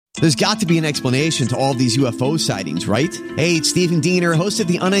There's got to be an explanation to all these UFO sightings, right? Hey, it's Stephen Diener, host of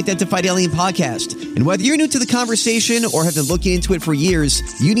the Unidentified Alien Podcast. And whether you're new to the conversation or have been looking into it for years,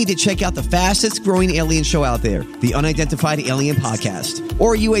 you need to check out the fastest growing alien show out there, the Unidentified Alien Podcast,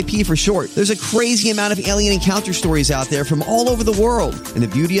 or UAP for short. There's a crazy amount of alien encounter stories out there from all over the world. And the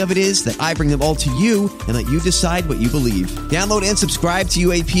beauty of it is that I bring them all to you and let you decide what you believe. Download and subscribe to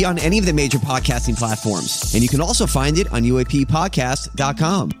UAP on any of the major podcasting platforms. And you can also find it on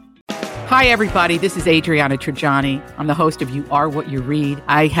UAPpodcast.com. Hi, everybody. This is Adriana Trajani. I'm the host of You Are What You Read.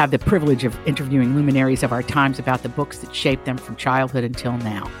 I have the privilege of interviewing luminaries of our times about the books that shaped them from childhood until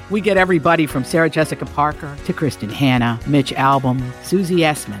now. We get everybody from Sarah Jessica Parker to Kristen Hanna, Mitch Albom, Susie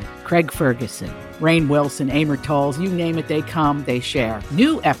Essman, Craig Ferguson, Rainn Wilson, Amor Tolls, you name it, they come, they share.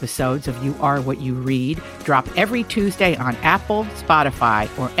 New episodes of You Are What You Read drop every Tuesday on Apple, Spotify,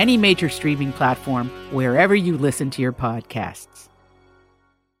 or any major streaming platform wherever you listen to your podcasts.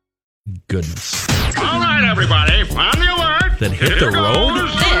 Goodness. All right, everybody, on the alert. Then hit the road?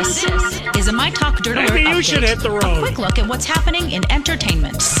 This is a My Talk Dirt Alert Maybe you update. should hit the road. A quick look at what's happening in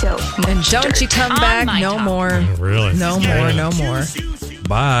entertainment. So, And don't you come back no more. Really? No more, no more.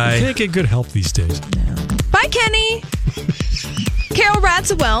 Bye. You can't get good help these days. Bye, Kenny. Carole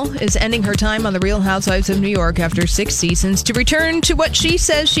Radziwell is ending her time on The Real Housewives of New York after 6 seasons to return to what she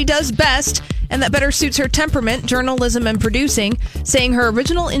says she does best and that better suits her temperament, journalism, and producing, saying her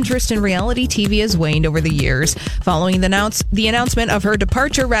original interest in reality TV has waned over the years. Following the announcement of her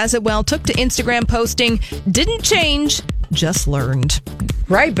departure, Radziwell took to Instagram posting, "Didn't change, just learned."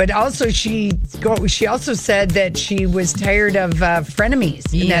 Right, but also she also said that she was tired of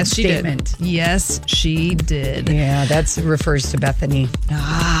frenemies in that statement. Yes, she did. Yeah, that refers to Bethany.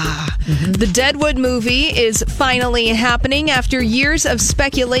 The Deadwood movie is finally happening after years of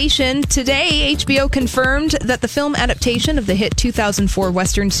speculation. Today, HBO confirmed that the film adaptation of the hit 2004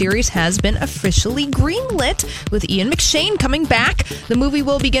 Western series has been officially greenlit, with Ian McShane coming back. The movie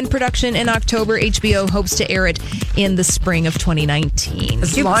will begin production in October. HBO hopes to air it in the spring of 2019.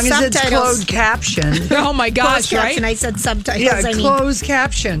 As long as it's closed caption. Oh my gosh, closed right? caption. I said subtitles. Yeah, closed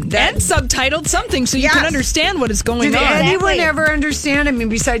caption. And subtitled something so you can understand what is going Did on. anyone ever understand? I mean,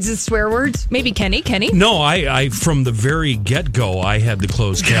 besides the swear words? Maybe Kenny? No, I from the very get-go, I had the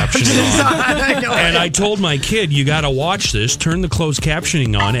closed captioning on. And I told my kid, you got to watch this, turn the closed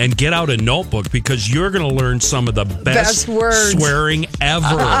captioning on, and get out a notebook because you're going to learn some of the best words. swearing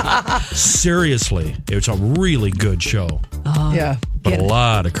ever. Seriously. It's a really good show. Yeah. But a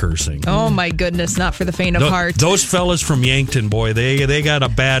lot of cursing. Oh my goodness, not for the faint of heart. Those fellas from Yankton, boy, they got a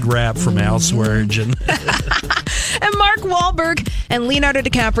bad rap from Al Swearingen. And Mark Wahlberg and Leonardo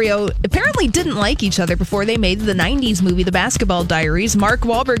DiCaprio apparently didn't like each other before they made the 90s movie The Basketball Diaries. Mark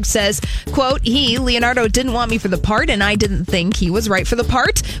Wahlberg says, quote, Leonardo didn't want me for the part and I didn't think he was right for the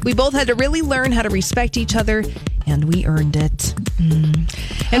part. We both had to really learn how to respect each other and we earned it.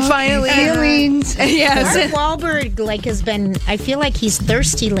 And finally, feelings. Yes. Mark Wahlberg has been, I feel like he's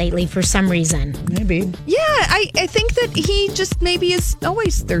thirsty lately for some reason. Maybe. Yeah, I think that he just maybe is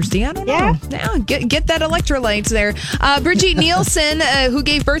always thirsty. I don't know. Yeah, get that electrolytes there. Brigitte Nielsen, who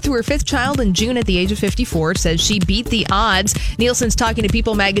gave birth to her 5th child in June at the age of 54, says she beat the odds. Nielsen's talking to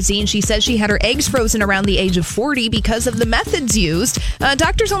People magazine. She says she had her eggs frozen around the age of 40 because of the methods used.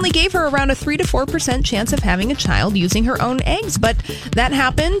 Doctors only gave her around a 3 to 4% chance of having a child using her own eggs, but that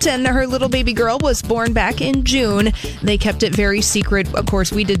happened, and her little baby girl was born back in June. They kept it very secret. Of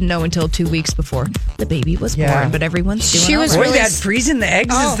course, we didn't know until 2 weeks before the baby was born, but everyone's doing all right. Boy, that freezing the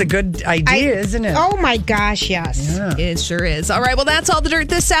eggs is the good idea, isn't it? Oh my gosh, yes. Yeah. It sure is. All right, well, that's all the dirt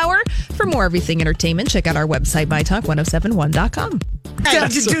this hour. For more everything entertainment, check out our website, mytalk1071.com. I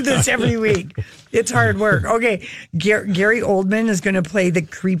have to do this every week. It's hard work. Okay, Gary Oldman is going to play the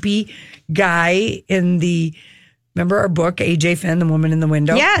creepy guy in the... Remember our book, A.J. Fenn, The Woman in the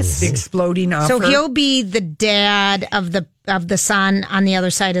Window? Yes. The exploding offer. So he'll be the dad of the son on the other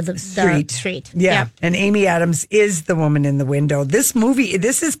side of the street. Yeah. And Amy Adams is the woman in the window. This movie,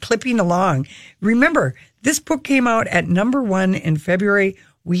 this is clipping along. Remember, this book came out at #1 in February.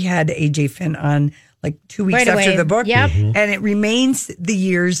 We had A.J. Fenn on like 2 weeks after the book. Yep. And it remains the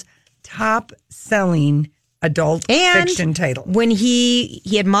year's top-selling adult fiction title. When he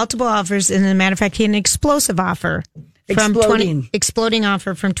had multiple offers, and as a matter of fact, he had an explosive offer. Exploding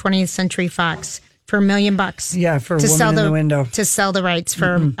offer from 20th Century Fox for $1 million. Yeah, for a woman in the window. To sell the rights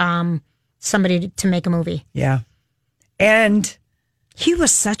for somebody to make a movie. Yeah. And he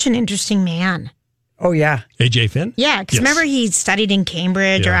was such an interesting man. Oh, yeah. A.J. Fenn? Yeah, because remember he studied in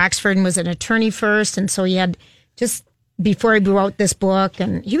Cambridge or Oxford and was an attorney first. And so he had just, before he wrote this book.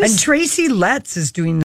 And he was. And Tracy Letts is doing